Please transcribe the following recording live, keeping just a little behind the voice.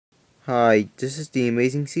Hi, this is the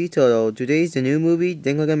Amazing Sea Turtle. Today is the new movie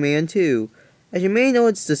Think Like a Man 2. As you may know,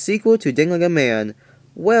 it's the sequel to Think Like a Man.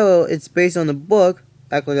 Well, it's based on the book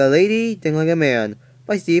Act Like a Lady, Think Like a Man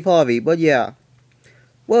by Steve Harvey, but yeah.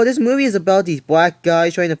 Well, this movie is about these black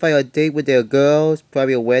guys trying to find a date with their girls,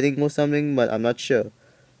 probably a wedding or something, but I'm not sure.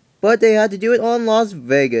 But they had to do it on Las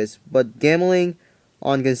Vegas, but gambling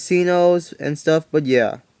on casinos and stuff, but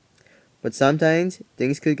yeah. But sometimes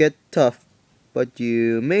things could get tough. But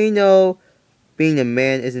you may know being a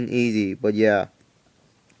man isn't easy, but yeah.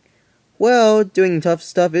 Well, doing tough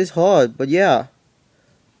stuff is hard, but yeah.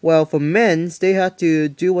 Well, for men, they have to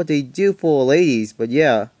do what they do for ladies, but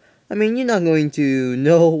yeah. I mean, you're not going to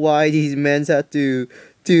know why these men have to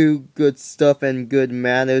do good stuff and good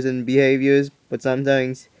manners and behaviors, but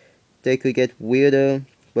sometimes they could get weirder,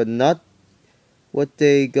 but not what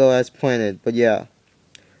they go as planned, but yeah.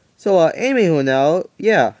 So, anyway, now,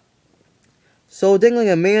 yeah. So, Think Like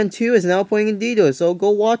a Man 2 is now playing in theaters, so go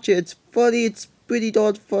watch it. It's funny, it's pretty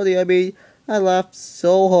darn funny. I mean, I laughed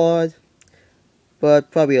so hard.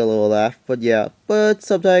 But probably a little laugh, but yeah. But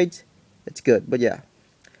sometimes it's good, but yeah.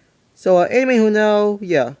 So, anyway, who now,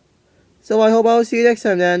 yeah. So, I hope I'll see you next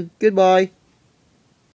time then. Goodbye.